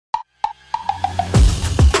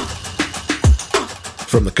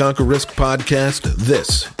From the Conquer Risk podcast,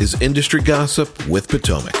 this is Industry Gossip with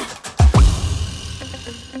Potomac.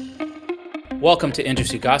 Welcome to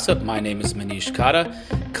Industry Gossip. My name is Manish Kata.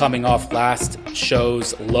 Coming off last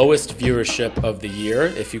show's lowest viewership of the year.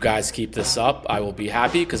 If you guys keep this up, I will be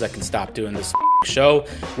happy because I can stop doing this show.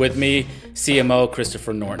 With me, CMO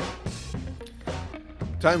Christopher Norton.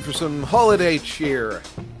 Time for some holiday cheer.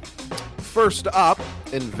 First up,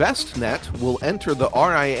 InvestNet will enter the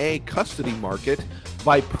RIA custody market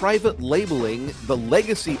by private labeling the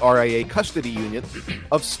legacy RIA custody unit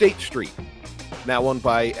of State Street, now owned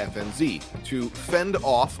by FNZ, to fend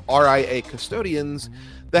off RIA custodians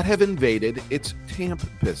that have invaded its TAMP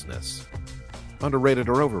business. Underrated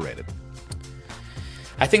or overrated?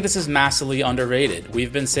 I think this is massively underrated.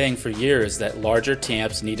 We've been saying for years that larger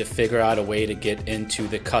TAMPs need to figure out a way to get into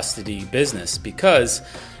the custody business because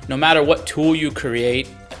no matter what tool you create,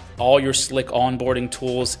 all your slick onboarding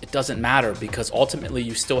tools, it doesn't matter because ultimately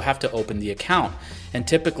you still have to open the account. And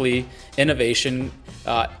typically innovation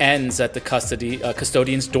ends at the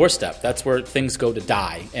custodian's doorstep. That's where things go to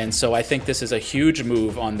die. And so I think this is a huge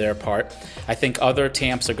move on their part. I think other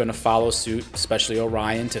TAMPs are going to follow suit, especially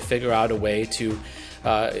Orion, to figure out a way to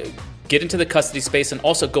get into the custody space and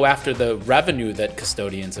also go after the revenue that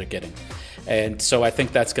custodians are getting. And so I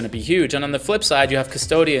think that's going to be huge. And on the flip side, you have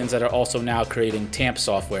custodians that are also now creating TAMP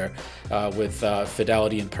software with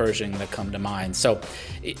Fidelity and Pershing that come to mind. So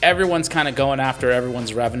everyone's kind of going after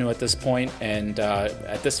everyone's revenue at this point. And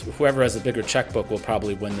at this, whoever has a bigger checkbook will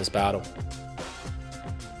probably win this battle.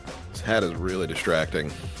 This hat is really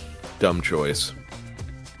distracting. Dumb choice.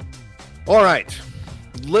 All right.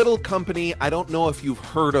 Little company, I don't know if you've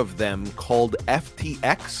heard of them, called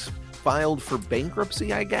FTX. Filed for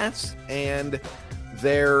bankruptcy, I guess, and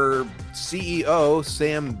their CEO,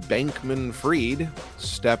 Sam Bankman-Fried,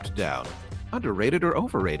 stepped down. Underrated or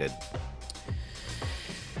overrated?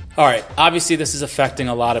 All right, obviously this is affecting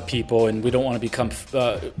a lot of people, and we don't want to become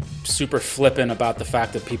super flippant about the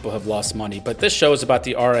fact that people have lost money, but this show is about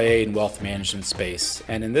the RIA and wealth management space,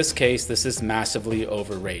 and in this case, this is massively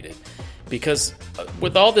overrated. Because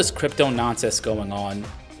with all this crypto nonsense going on,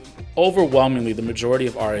 overwhelmingly, the majority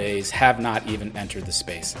of RIAs have not even entered the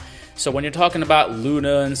space. So when you're talking about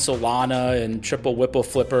Luna and Solana and triple Whipple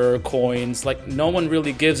flipper coins, like no one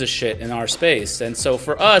really gives a shit in our space. And so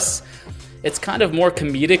for us, it's kind of more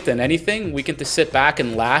comedic than anything. We get to sit back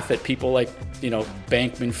and laugh at people like,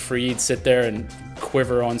 Bankman-Fried sit there and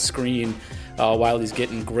quiver on screen while he's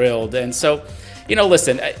getting grilled. And so,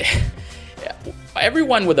 listen,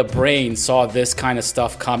 everyone with a brain saw this kind of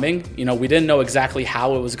stuff coming. We didn't know exactly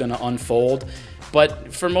how it was going to unfold.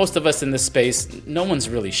 But for most of us in this space, no one's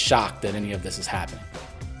really shocked that any of this is happening.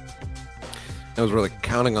 I was really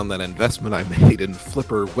counting on that investment I made in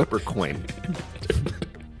Flipper Whipper coin.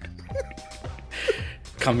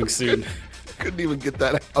 Coming soon. Couldn't even get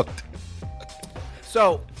that out.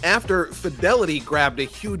 So, after Fidelity grabbed a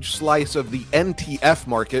huge slice of the NTF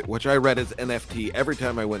market, which I read as NFT every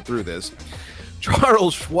time I went through this,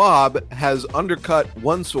 Charles Schwab has undercut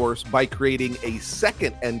one source by creating a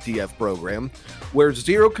second NTF program where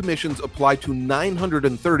zero commissions apply to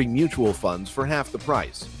 930 mutual funds for half the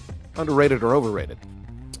price. Underrated or overrated?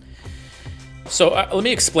 So let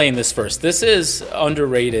me explain this first. This is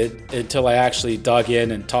underrated until I actually dug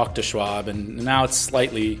in and talked to Schwab, and now it's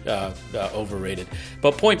slightly overrated.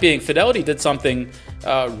 But point being, Fidelity did something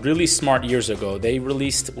really smart years ago. They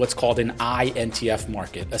released what's called an INTF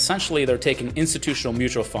market. Essentially, they're taking institutional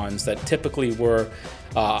mutual funds that typically were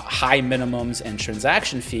high minimums and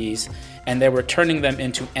transaction fees, and they were turning them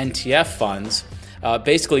into NTF funds.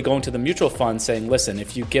 Basically going to the mutual fund saying, listen,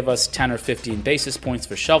 if you give us 10 or 15 basis points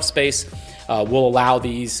for shelf space, we'll allow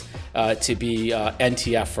these to be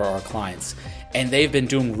NTF for our clients. And they've been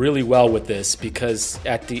doing really well with this because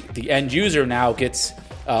at the end user now gets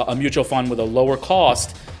a mutual fund with a lower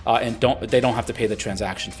cost and they don't have to pay the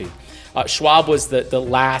transaction fee. Schwab was the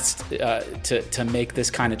last to make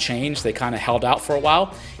this kind of change. They kind of held out for a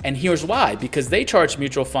while. And here's why. Because they charge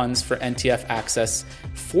mutual funds for NTF access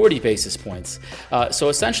 40 basis points. So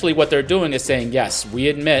essentially what they're doing is saying, yes, we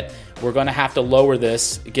admit we're going to have to lower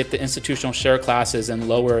this, get the institutional share classes and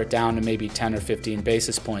lower it down to maybe 10 or 15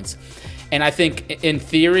 basis points. And I think in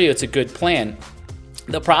theory, it's a good plan.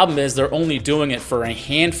 The problem is they're only doing it for a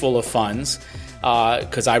handful of funds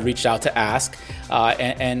because I reached out to ask,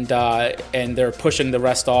 and they're pushing the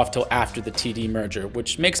rest off till after the TD merger,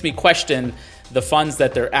 which makes me question the funds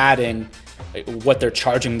that they're adding, what they're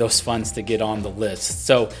charging those funds to get on the list.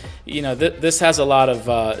 So, this has a lot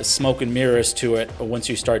of smoke and mirrors to it once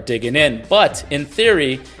you start digging in. But in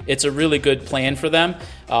theory, it's a really good plan for them,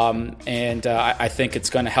 and I think it's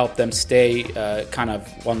going to help them stay kind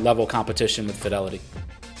of on level competition with Fidelity.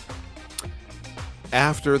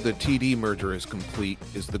 After the TD merger is complete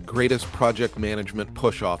is the greatest project management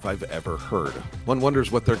push-off I've ever heard. One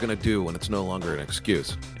wonders what they're going to do when it's no longer an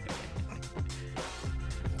excuse.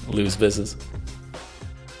 Lose business.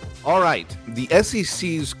 All right. The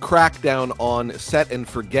SEC's crackdown on set and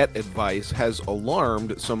forget advice has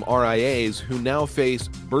alarmed some RIAs who now face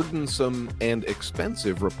burdensome and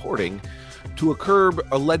expensive reporting to curb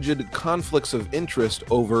alleged conflicts of interest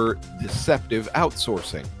over deceptive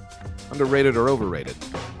outsourcing. Underrated or overrated?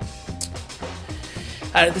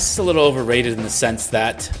 This is a little overrated in the sense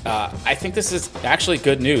that I think this is actually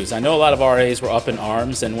good news. I know a lot of RAs were up in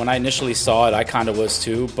arms, and when I initially saw it, I kind of was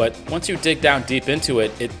too. But once you dig down deep into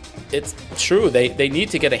it, it's true. They need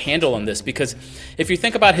to get a handle on this, because if you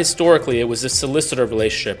think about historically, it was a solicitor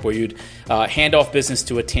relationship where you'd hand off business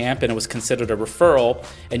to a TAMP, and it was considered a referral,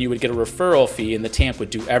 and you would get a referral fee, and the TAMP would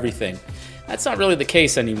do everything. That's not really the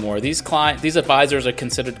case anymore. These advisors are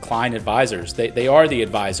considered client advisors. They are the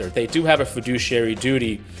advisor. They do have a fiduciary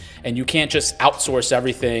duty, and you can't just outsource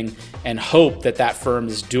everything and hope that firm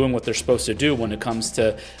is doing what they're supposed to do when it comes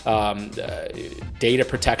to data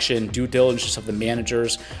protection, due diligence of the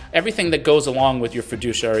managers, everything that goes along with your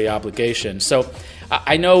fiduciary obligation. So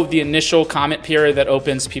I know the initial comment period that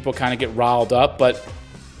opens, people kind of get riled up, but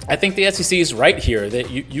I think the SEC is right here that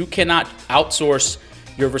you cannot outsource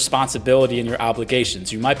your responsibility and your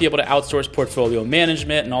obligations. You might be able to outsource portfolio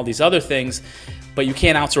management and all these other things, but you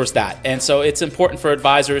can't outsource that. And so it's important for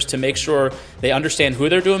advisors to make sure they understand who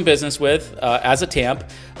they're doing business with as a TAMP,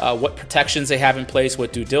 what protections they have in place,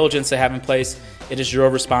 what due diligence they have in place. It is your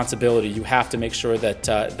responsibility. You have to make sure that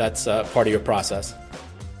that's part of your process.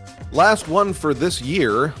 Last one for this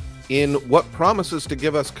year. In what promises to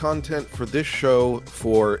give us content for this show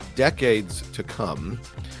for decades to come,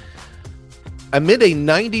 amid a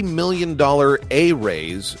 $90 million A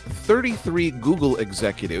raise, 33 Google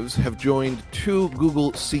executives have joined 2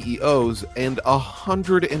 Google CEOs and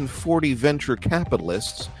 140 venture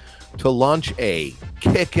capitalists to launch a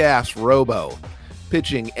kick-ass robo,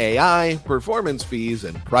 pitching AI, performance fees,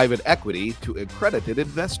 and private equity to accredited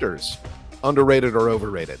investors. Underrated or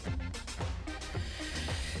overrated?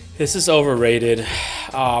 This is overrated.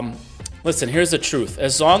 Listen, here's the truth.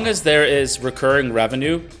 As long as there is recurring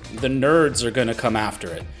revenue, the nerds are going to come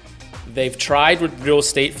after it. They've tried with real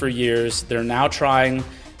estate for years. They're now trying.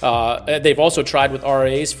 They've also tried with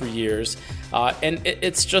RAs for years. And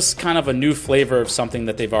it's just kind of a new flavor of something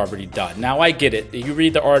that they've already done. Now, I get it. You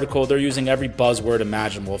read the article, they're using every buzzword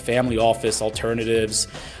imaginable. Family office alternatives,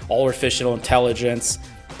 artificial intelligence,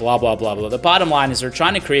 blah, blah, blah, blah. The bottom line is they're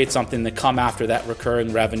trying to create something to come after that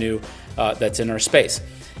recurring revenue that's in our space.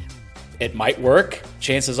 It might work.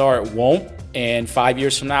 Chances are it won't. And 5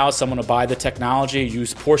 years from now, someone will buy the technology,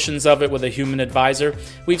 use portions of it with a human advisor.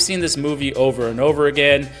 We've seen this movie over and over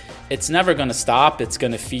again. It's never going to stop. It's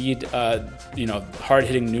going to feed,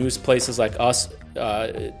 hard-hitting news places like us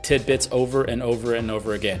tidbits over and over and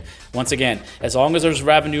over again. Once again, as long as there's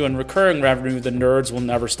revenue and recurring revenue, the nerds will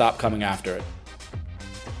never stop coming after it.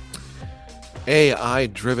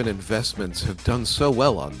 AI-driven investments have done so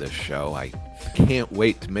well on this show. I can't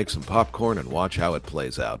wait to make some popcorn and watch how it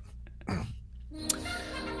plays out.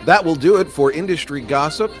 That will do it for Industry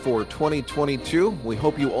Gossip for 2022. We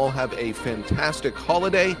hope you all have a fantastic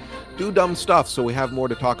holiday. Do dumb stuff so we have more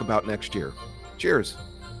to talk about next year. Cheers.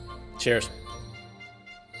 Cheers.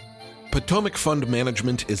 Potomac Fund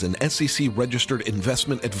Management is an SEC-registered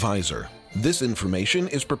investment advisor. This information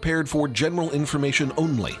is prepared for general information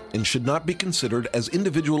only and should not be considered as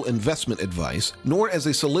individual investment advice, nor as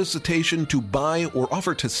a solicitation to buy or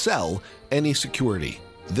offer to sell any security.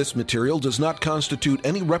 This material does not constitute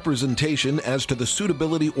any representation as to the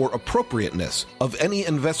suitability or appropriateness of any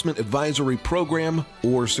investment advisory program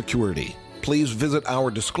or security. Please visit our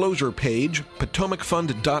disclosure page,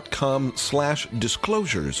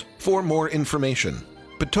 potomacfund.com/disclosures, for more information.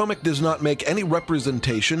 Potomac does not make any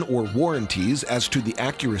representation or warranties as to the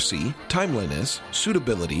accuracy, timeliness,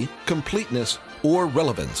 suitability, completeness, or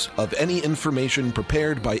relevance of any information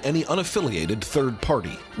prepared by any unaffiliated third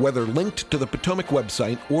party, whether linked to the Potomac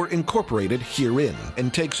website or incorporated herein,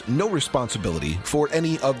 and takes no responsibility for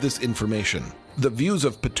any of this information. The views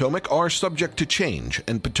of Potomac are subject to change,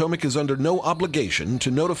 and Potomac is under no obligation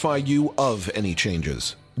to notify you of any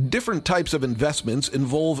changes. Different types of investments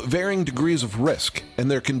involve varying degrees of risk, and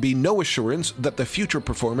there can be no assurance that the future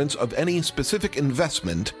performance of any specific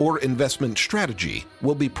investment or investment strategy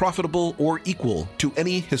will be profitable or equal to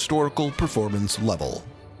any historical performance level.